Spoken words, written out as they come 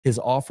His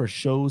offer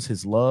shows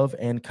his love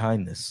and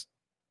kindness.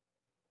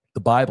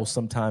 The Bible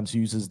sometimes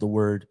uses the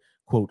word,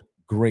 quote,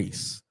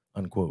 grace,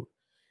 unquote,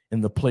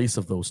 in the place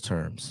of those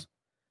terms.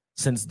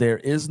 Since there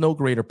is no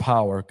greater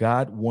power,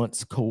 God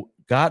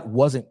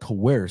wasn't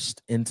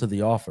coerced into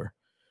the offer.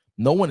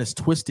 No one is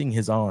twisting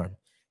his arm.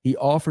 He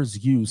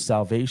offers you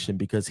salvation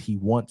because he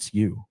wants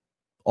you.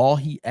 All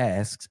he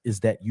asks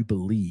is that you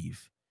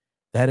believe.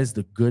 That is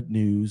the good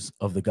news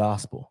of the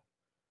gospel.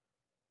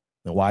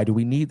 Now, why do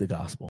we need the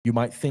gospel? You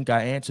might think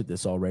I answered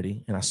this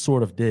already, and I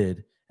sort of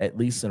did, at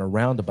least in a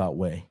roundabout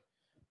way.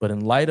 But in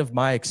light of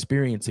my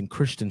experience in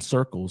Christian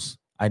circles,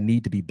 I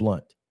need to be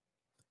blunt.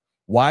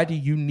 Why do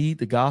you need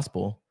the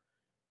gospel?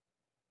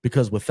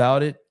 Because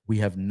without it, we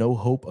have no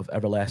hope of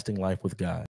everlasting life with God.